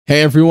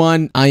Hey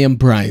everyone, I am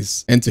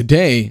Bryce, and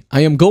today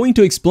I am going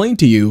to explain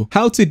to you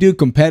how to do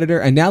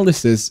competitor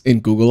analysis in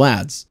Google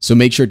Ads. So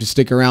make sure to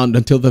stick around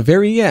until the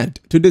very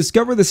end to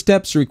discover the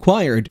steps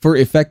required for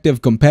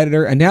effective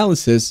competitor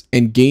analysis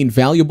and gain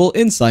valuable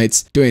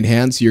insights to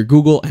enhance your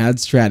Google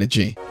Ads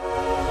strategy.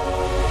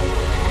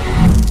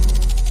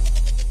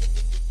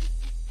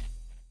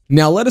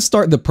 Now let us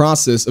start the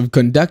process of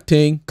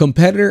conducting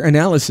competitor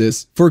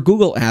analysis for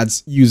Google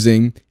Ads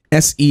using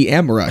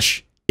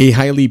Semrush, a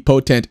highly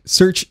potent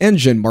search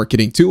engine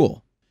marketing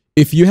tool.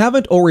 If you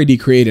haven't already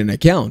created an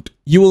account,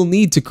 you will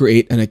need to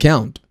create an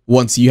account.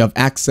 Once you have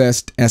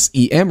accessed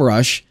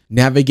Semrush,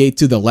 navigate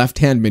to the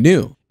left-hand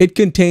menu. It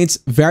contains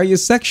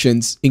various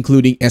sections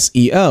including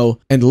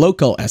SEO and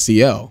local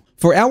SEO.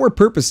 For our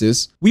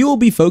purposes, we will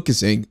be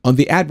focusing on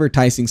the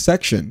advertising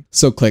section,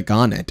 so click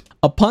on it.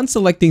 Upon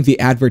selecting the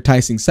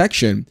advertising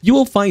section, you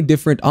will find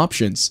different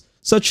options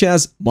such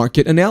as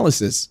market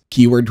analysis,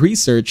 keyword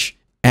research,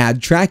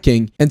 ad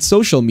tracking, and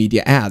social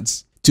media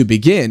ads. To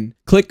begin,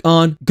 click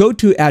on Go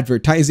to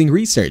Advertising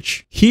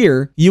Research.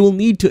 Here, you will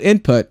need to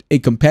input a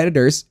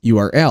competitor's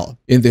URL.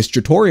 In this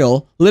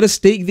tutorial, let us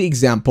take the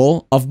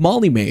example of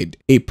Molly Maid,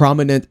 a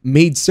prominent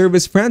maid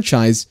service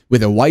franchise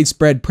with a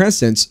widespread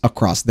presence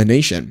across the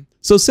nation.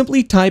 So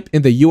simply type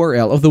in the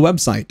URL of the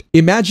website.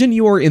 Imagine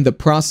you are in the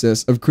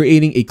process of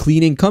creating a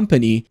cleaning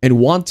company and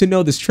want to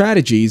know the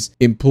strategies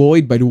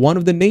employed by one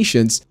of the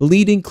nation's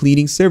leading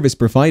cleaning service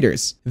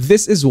providers.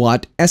 This is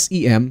what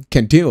SEM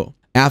can do.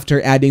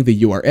 After adding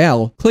the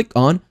URL, click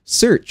on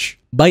Search.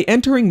 By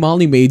entering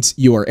Molly Maid's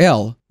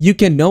URL, you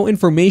can know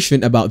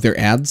information about their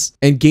ads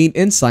and gain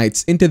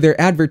insights into their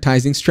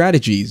advertising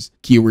strategies,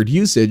 keyword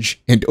usage,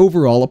 and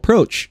overall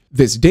approach.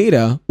 This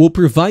data will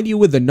provide you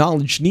with the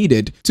knowledge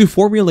needed to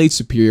formulate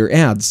superior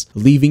ads,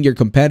 leaving your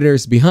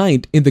competitors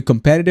behind in the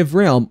competitive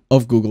realm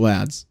of Google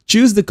Ads.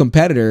 Choose the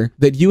competitor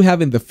that you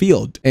have in the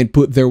field and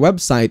put their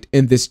website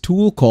in this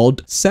tool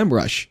called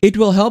Semrush. It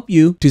will help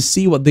you to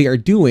see what they are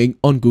doing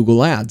on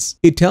Google Ads.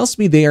 It tells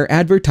me they are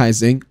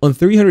advertising on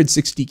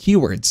 360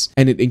 keywords,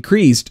 and it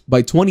increased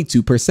by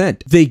 22%.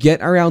 They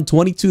get around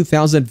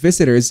 22,000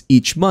 visitors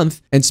each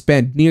month and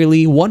spend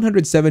nearly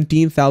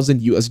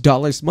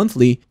 $117,000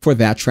 monthly for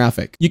that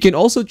traffic. You can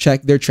also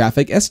check their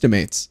traffic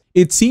estimates.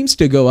 It seems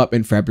to go up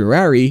in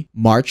February,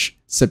 March,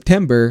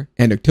 September,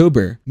 and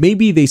October.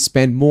 Maybe they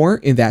spend more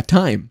in that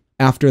time.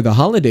 After the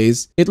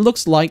holidays, it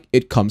looks like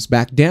it comes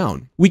back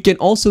down. We can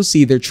also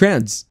see their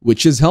trends,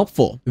 which is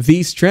helpful.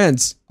 These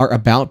trends are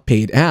about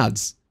paid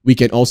ads. We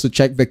can also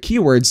check the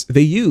keywords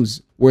they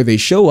use, where they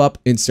show up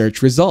in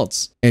search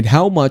results, and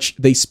how much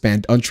they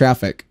spend on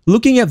traffic.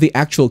 Looking at the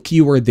actual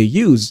keyword they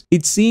use,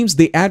 it seems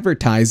they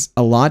advertise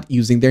a lot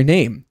using their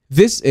name.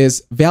 This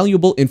is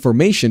valuable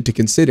information to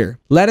consider.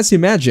 Let us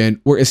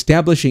imagine we're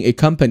establishing a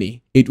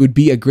company. It would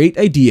be a great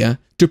idea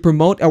to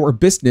promote our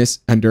business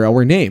under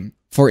our name.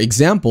 For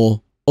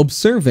example,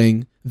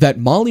 observing that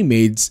Molly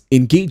Maids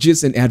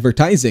engages in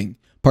advertising,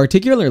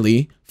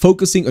 particularly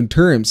focusing on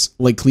terms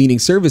like cleaning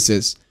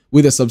services,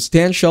 with a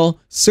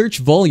substantial search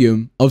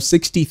volume of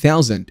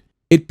 60,000.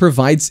 It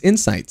provides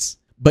insights.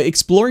 By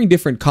exploring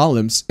different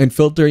columns and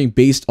filtering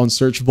based on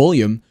search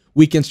volume,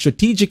 we can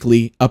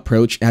strategically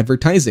approach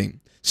advertising.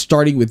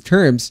 Starting with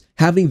terms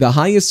having the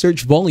highest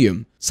search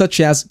volume,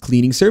 such as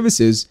cleaning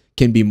services,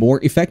 can be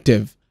more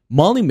effective.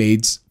 Molly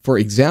Maids, for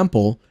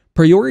example,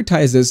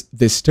 prioritizes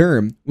this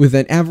term with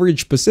an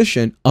average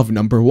position of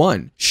number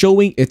 1,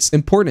 showing its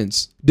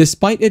importance.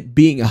 Despite it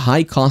being a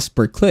high cost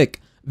per click,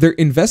 their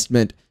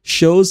investment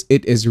shows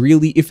it is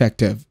really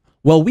effective.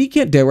 While we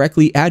can't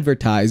directly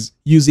advertise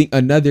using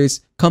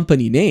another's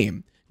company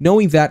name,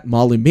 knowing that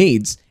Molly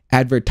Maids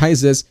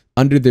advertises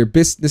under their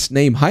business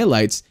name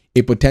highlights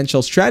a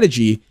potential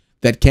strategy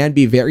that can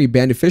be very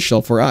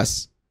beneficial for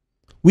us.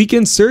 We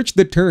can search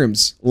the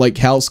terms like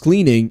house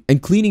cleaning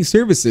and cleaning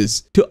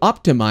services to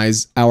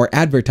optimize our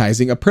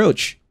advertising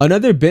approach.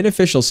 Another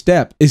beneficial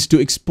step is to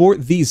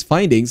export these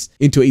findings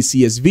into a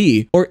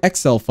CSV or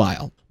Excel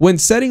file. When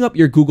setting up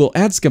your Google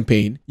Ads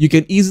campaign, you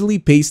can easily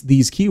paste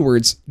these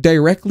keywords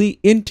directly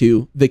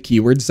into the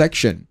keyword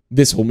section.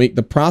 This will make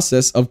the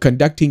process of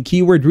conducting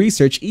keyword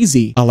research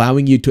easy,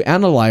 allowing you to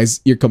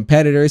analyze your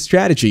competitor's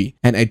strategy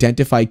and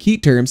identify key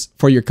terms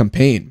for your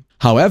campaign.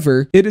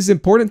 However, it is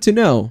important to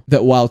know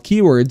that while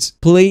keywords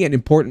play an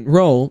important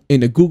role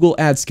in a Google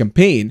Ads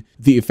campaign,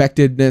 the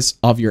effectiveness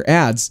of your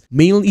ads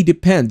mainly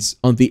depends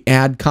on the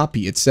ad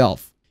copy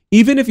itself.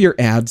 Even if your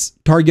ads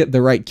target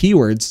the right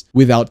keywords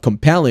without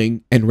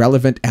compelling and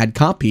relevant ad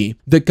copy,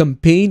 the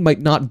campaign might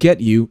not get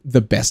you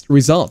the best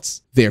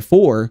results.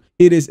 Therefore,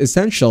 it is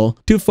essential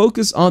to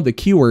focus on the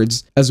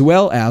keywords as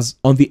well as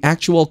on the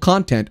actual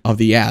content of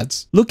the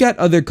ads. Look at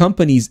other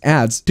companies'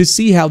 ads to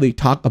see how they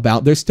talk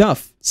about their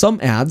stuff. Some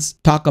ads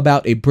talk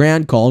about a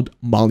brand called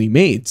Molly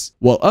Maids,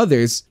 while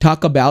others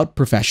talk about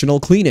professional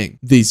cleaning.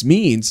 This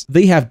means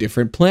they have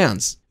different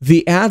plans.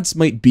 The ads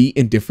might be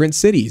in different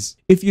cities.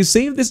 If you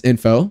save this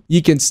info,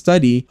 you can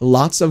study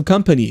lots of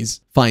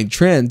companies, find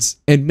trends,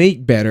 and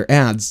make better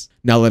ads.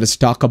 Now let us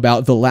talk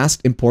about the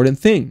last important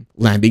thing,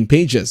 landing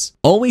pages.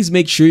 Always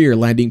make sure your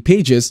landing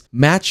pages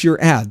match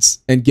your ads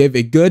and give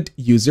a good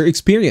user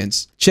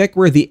experience. Check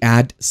where the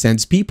ad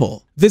sends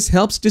people. This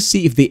helps to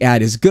see if the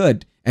ad is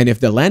good and if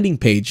the landing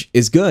page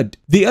is good.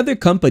 The other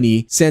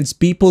company sends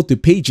people to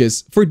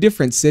pages for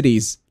different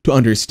cities. To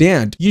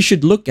understand, you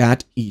should look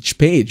at each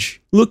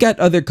page. Look at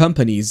other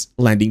companies'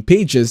 landing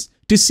pages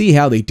to see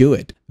how they do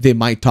it. They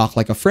might talk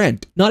like a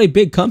friend, not a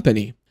big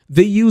company.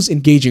 They use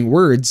engaging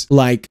words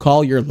like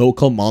call your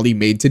local Molly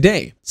made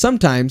today.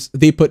 Sometimes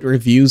they put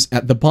reviews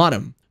at the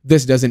bottom.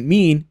 This doesn't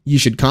mean you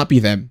should copy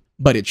them,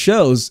 but it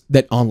shows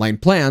that online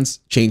plans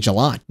change a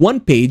lot. One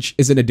page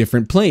is in a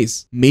different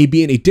place,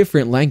 maybe in a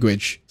different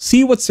language.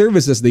 See what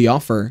services they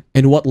offer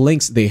and what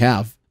links they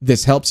have.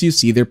 This helps you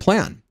see their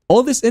plan.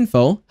 All this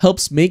info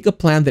helps make a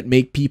plan that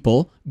make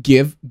people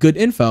give good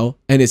info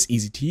and is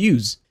easy to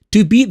use.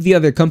 To beat the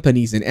other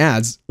companies in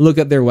ads, look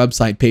at their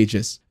website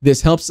pages.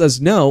 This helps us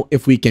know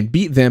if we can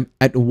beat them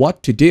at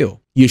what to do.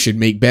 You should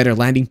make better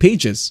landing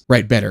pages,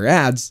 write better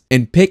ads,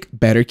 and pick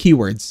better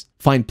keywords.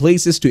 Find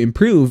places to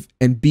improve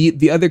and beat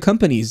the other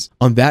companies.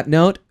 On that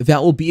note,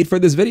 that will be it for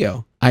this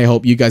video. I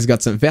hope you guys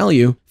got some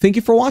value. Thank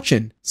you for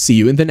watching. See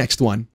you in the next one.